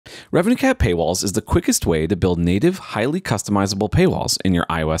RevenueCat Paywalls is the quickest way to build native, highly customizable paywalls in your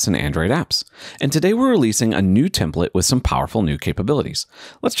iOS and Android apps. And today we're releasing a new template with some powerful new capabilities.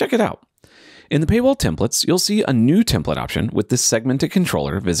 Let's check it out. In the paywall templates, you'll see a new template option with this segmented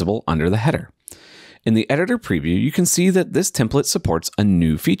controller visible under the header. In the editor preview, you can see that this template supports a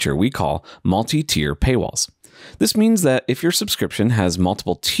new feature we call multi-tier paywalls. This means that if your subscription has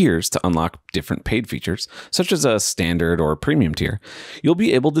multiple tiers to unlock different paid features, such as a standard or premium tier, you'll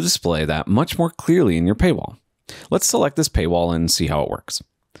be able to display that much more clearly in your paywall. Let's select this paywall and see how it works.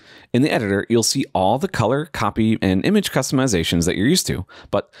 In the editor, you'll see all the color, copy, and image customizations that you're used to,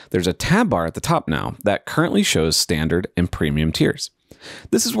 but there's a tab bar at the top now that currently shows standard and premium tiers.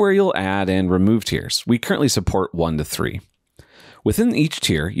 This is where you'll add and remove tiers. We currently support 1 to 3. Within each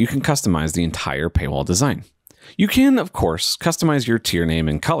tier, you can customize the entire paywall design. You can, of course, customize your tier name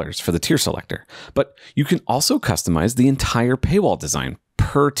and colors for the tier selector, but you can also customize the entire paywall design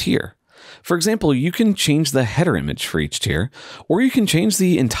per tier. For example, you can change the header image for each tier, or you can change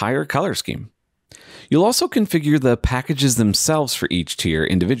the entire color scheme. You'll also configure the packages themselves for each tier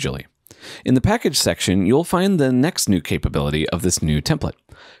individually. In the package section, you'll find the next new capability of this new template: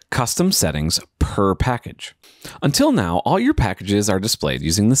 custom settings per package. Until now, all your packages are displayed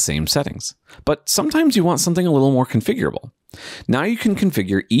using the same settings, but sometimes you want something a little more configurable. Now you can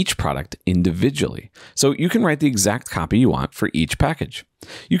configure each product individually, so you can write the exact copy you want for each package.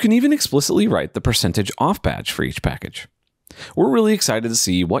 You can even explicitly write the percentage off badge for each package. We're really excited to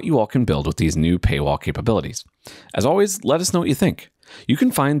see what you all can build with these new paywall capabilities. As always, let us know what you think. You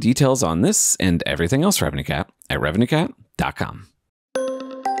can find details on this and everything else RevenueCat at RevenueCat.com.